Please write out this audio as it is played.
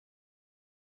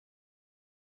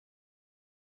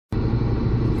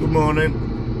Good morning.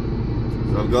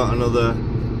 So I've got another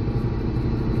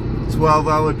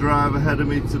 12-hour drive ahead of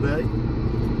me today,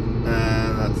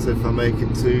 and that's if I make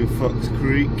it to Fox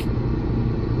Creek.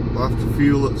 I'll have to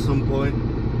fuel at some point,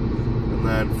 and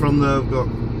then from there I've got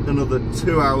another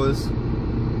 2 hours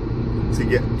to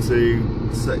get to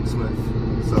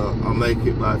Sexsmith, so I'll make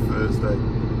it by Thursday.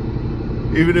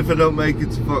 Even if I don't make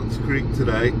it to Fox Creek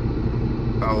today,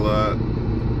 I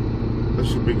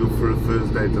should be good for a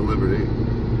Thursday delivery,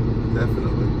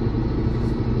 definitely.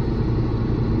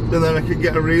 And then I could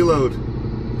get a reload,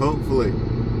 hopefully.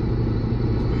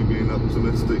 Me being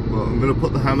optimistic, but I'm going to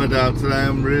put the hammer down today.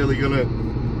 I'm really going to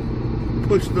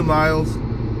push the miles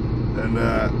and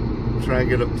try and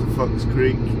get up to Fox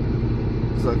Creek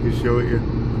so I can show it you.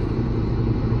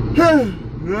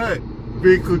 Right,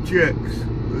 vehicle checks.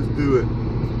 Let's do it.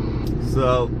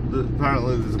 So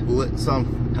apparently there's a blitz on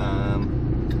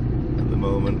at the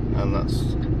moment, and that's,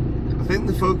 I think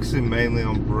they're focusing mainly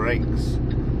on brakes.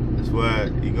 It's where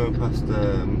you're going past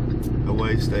a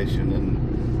way station, and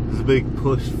there's a big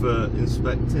push for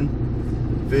inspecting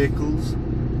vehicles,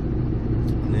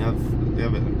 and they have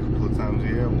it a couple of times a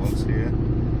year, once a year.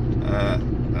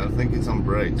 I think it's on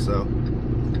brakes, so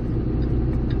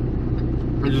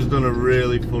I've just done a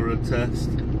really thorough test.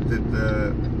 Did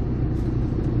the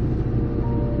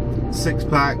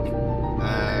 6-pack,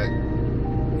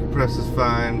 compressor's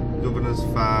fine, governor's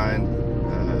fine,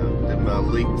 did my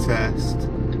leak test,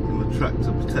 did my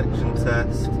tractor protection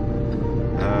test,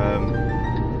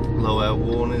 low air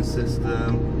warning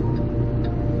system,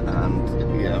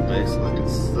 and yeah, basically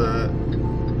it's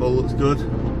all looks good,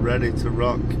 ready to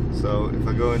rock. So if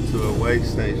I go into a weigh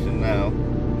station now,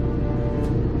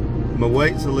 my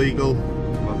weight's illegal,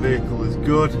 my vehicle is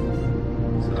good,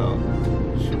 so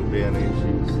shouldn't be any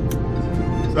issues.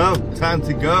 So, time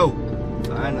to go,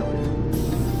 finally.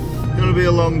 It's gonna be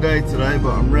a long day today,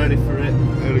 but I'm ready for it. I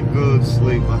had a good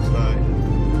sleep last night.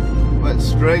 Went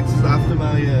straight after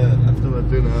my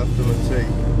dinner, after my tea.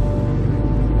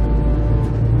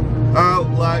 Out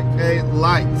like a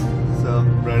light. So,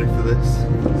 I'm ready for this.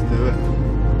 Let's do it.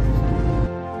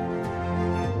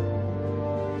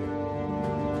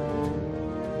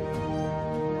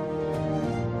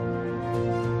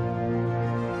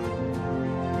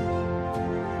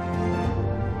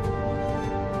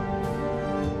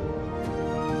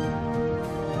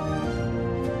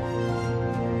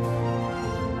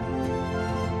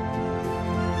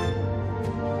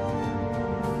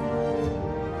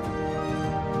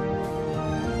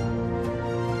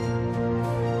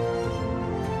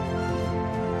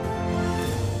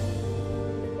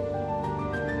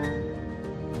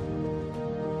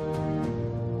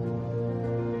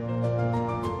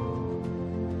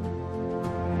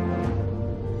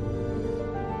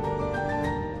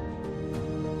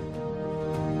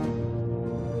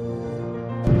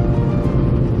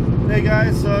 Hey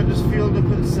guys, so I just fueled up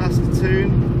at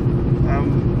Saskatoon. I'm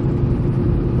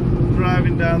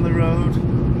driving down the road.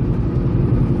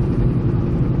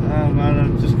 Oh man,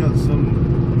 I've just got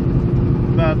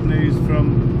some bad news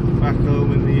from back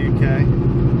home in the UK.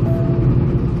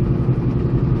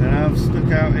 And I'm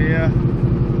stuck out here.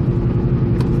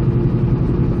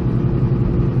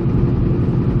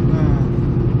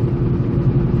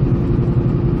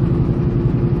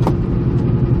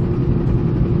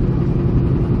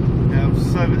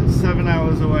 Seven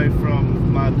hours away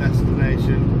from my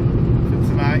destination for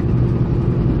tonight.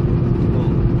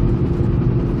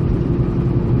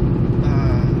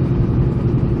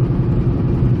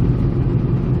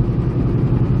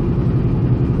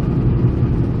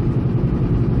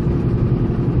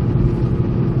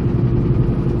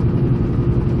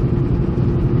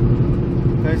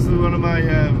 Basically one of my,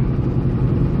 I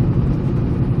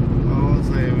won't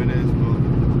say who it is, but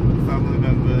family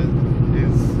member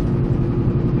is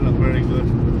not very good,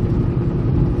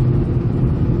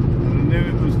 and I knew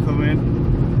it was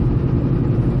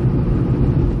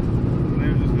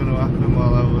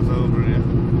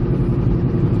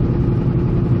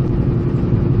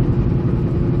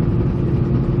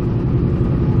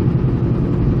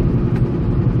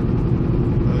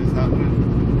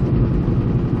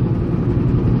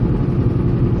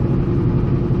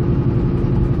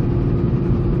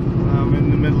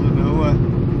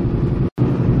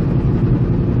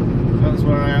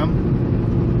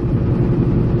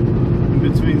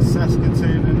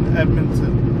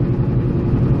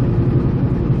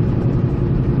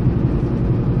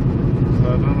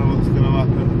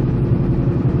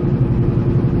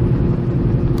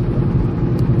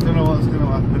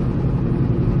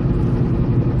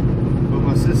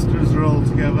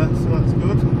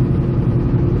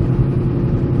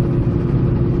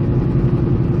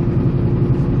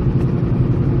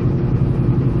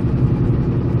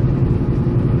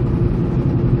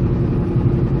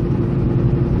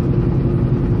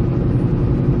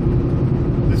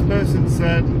person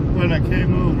said when I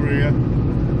came over here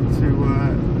to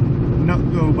not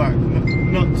go back,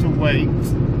 not to wait.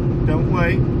 Don't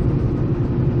wait.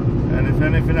 And if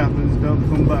anything happens, don't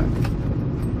come back.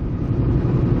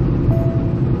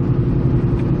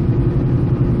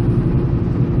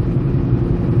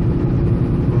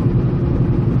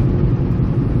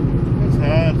 It's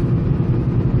hard.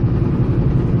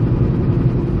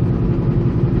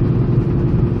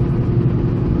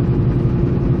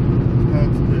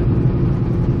 Hard to do.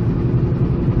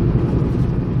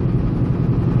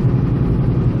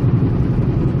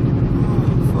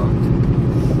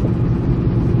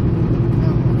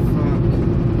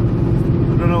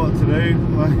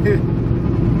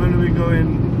 I'm going to be going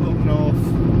up north.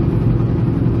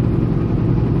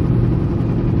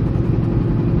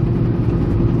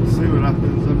 See what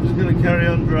happens. I'm just going to carry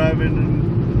on driving and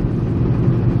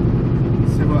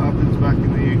see what happens back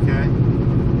in the UK.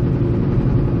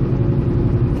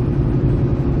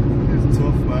 It's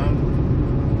tough, man.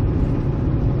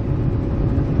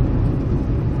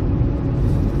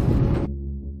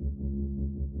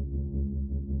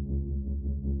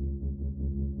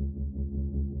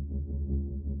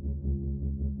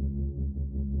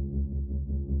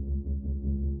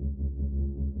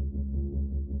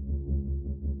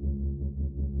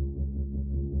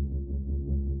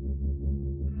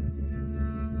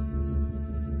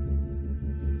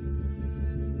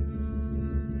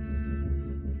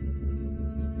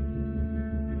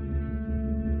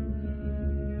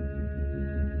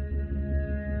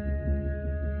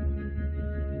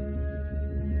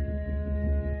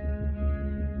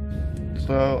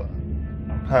 So,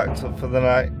 packed up for the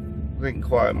night. Didn't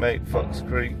quite make Fox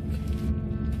Creek.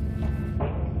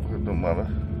 It doesn't matter.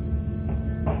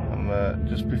 I'm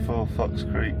just before Fox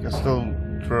Creek. I still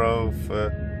drove for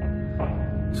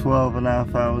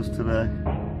 12.5 hours today.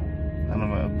 And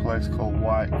I'm at a place called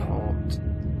White Court.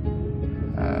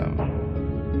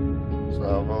 So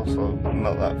I've also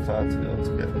not that far to go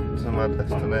to get to my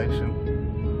destination.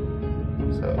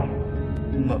 So,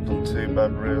 not done too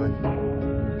bad really.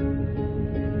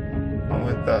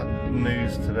 With that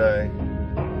news today,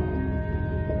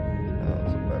 that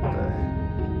was a bad day.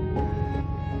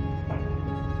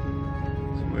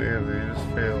 It's weird, you just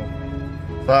feel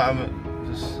that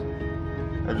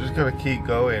I've just got to keep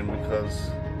going because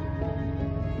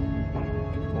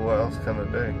what else can I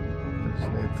do? I just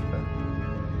need to,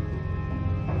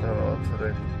 I don't know what to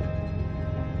do.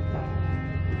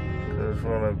 I just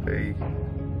want to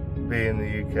be in the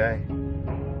UK.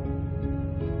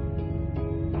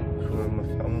 With my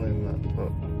family and that,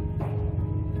 but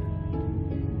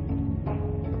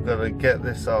I've got to get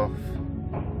this off,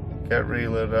 get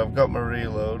reloaded. I've got my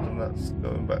reload and that's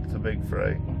going back to Big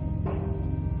Freight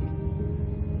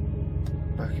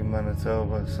back in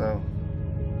Manitoba, so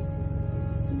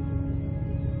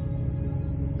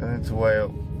I need to weigh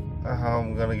up how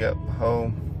I'm going to get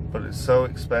home, but it's so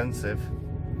expensive.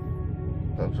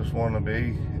 I just want to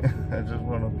be I just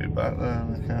want to be back there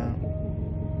and I can't.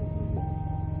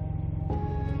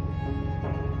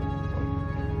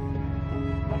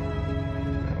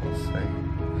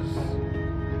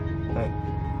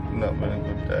 Not been a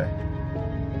good day,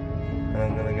 and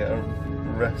I'm gonna get a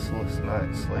restless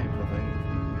night's sleep, I think.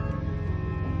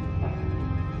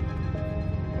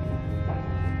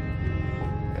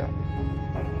 Yeah.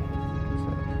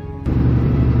 So,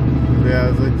 yeah,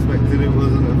 as I expected, it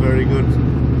wasn't a very good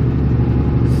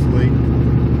sleep.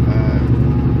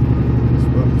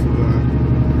 Spoke to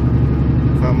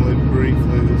family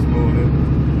briefly this morning,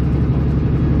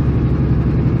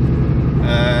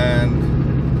 and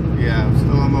yeah, I'm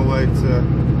still on my way to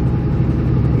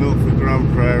Norfolk Grand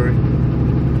Prairie.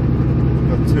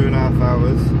 Got 2.5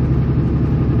 hours.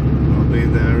 I'll be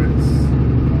there. It's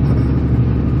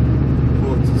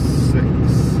 4:45.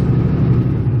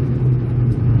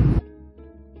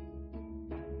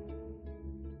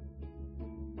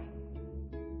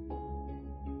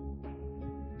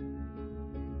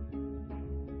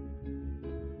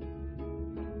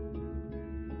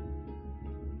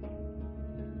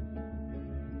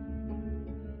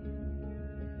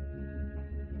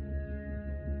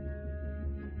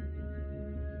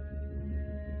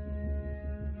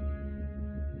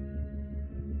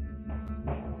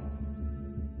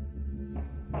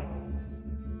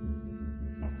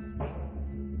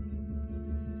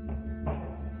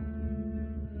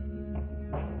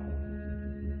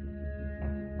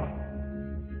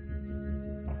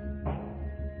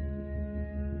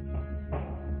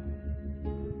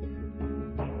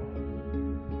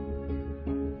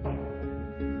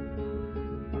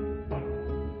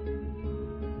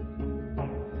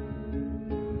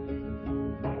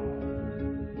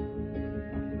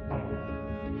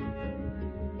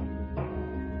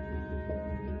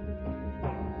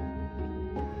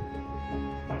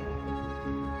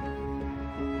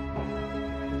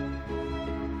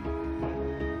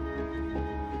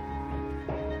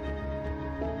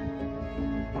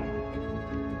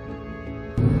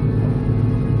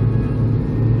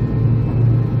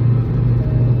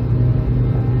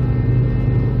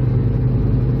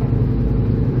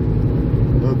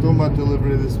 done my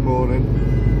delivery this morning.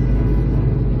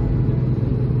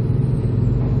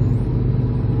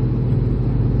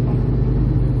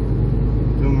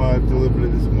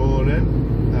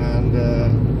 And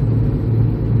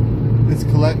this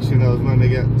collection I was meant to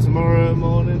get tomorrow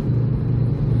morning,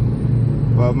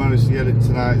 but I managed to get it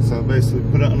tonight, so I basically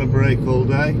put it on a break all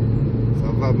day. So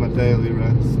I've had my daily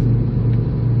rest,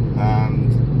 and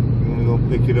I'm going to go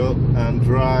and pick it up and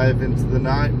drive into the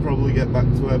night, probably get back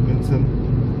to Edmonton,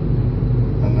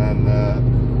 and then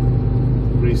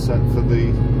reset for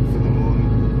the morning.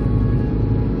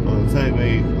 Well, it'll take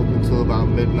me up until about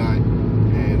midnight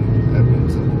in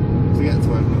Edmonton to get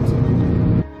to Edmonton.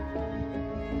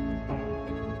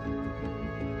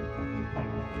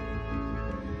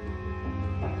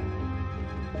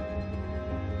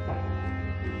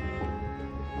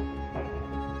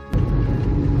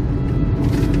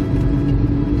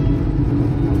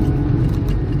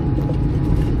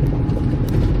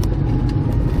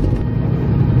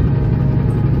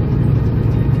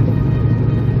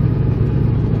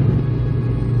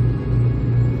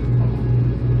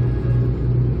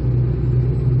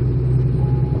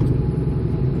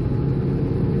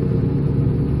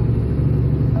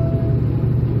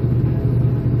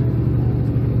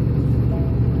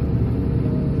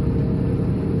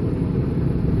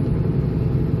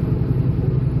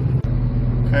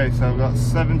 Okay, so I've got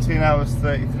 17 hours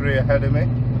 33 ahead of me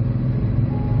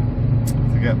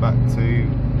to get back to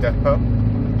depot.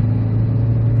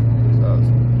 So that's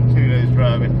 2 days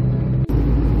driving.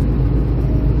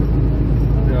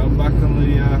 Yeah, I'm back on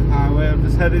the highway. I've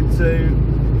just headed to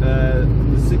the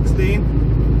 16,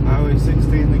 highway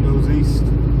 16 that goes east,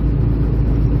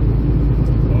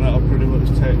 and that'll pretty much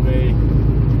take me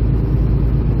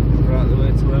right the way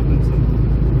to Edmonton.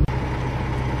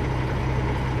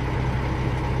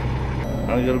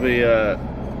 I'm going to be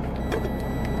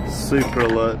super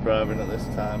alert driving at this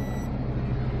time.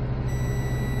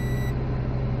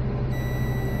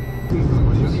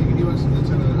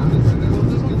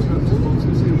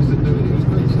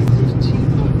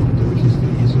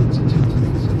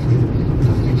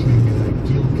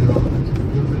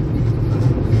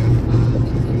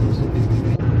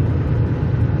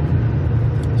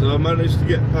 So I managed to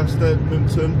get past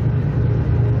Edmonton,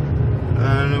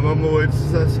 and I'm on my way to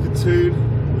Saskatoon,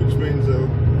 which means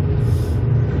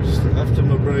just after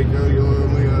my break you'll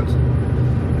only had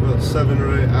about 7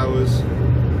 or 8 hours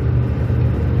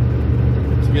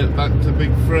to get back to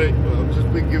Big Freight. But I've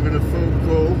just been given a phone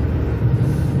call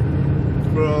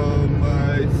from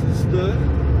my sister,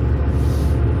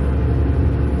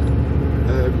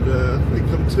 and I think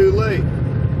I'm too late.